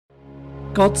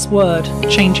God's Word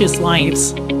changes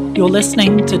lives. You're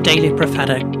listening to Daily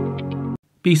Prophetic.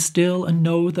 Be still and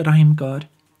know that I am God.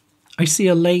 I see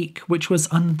a lake which was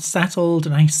unsettled,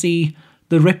 and I see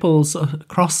the ripples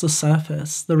across the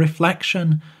surface, the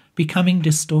reflection becoming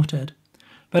distorted.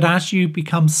 But as you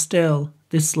become still,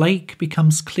 this lake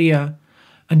becomes clear,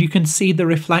 and you can see the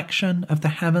reflection of the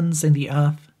heavens and the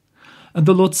earth. And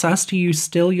the Lord says to you,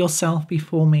 still yourself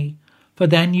before me, for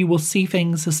then you will see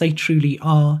things as they truly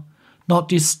are, not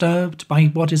disturbed by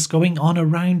what is going on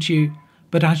around you,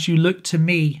 but as you look to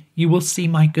me, you will see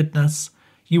my goodness,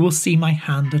 you will see my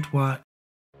hand at work.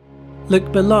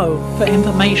 Look below for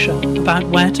information about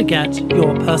where to get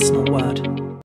your personal word.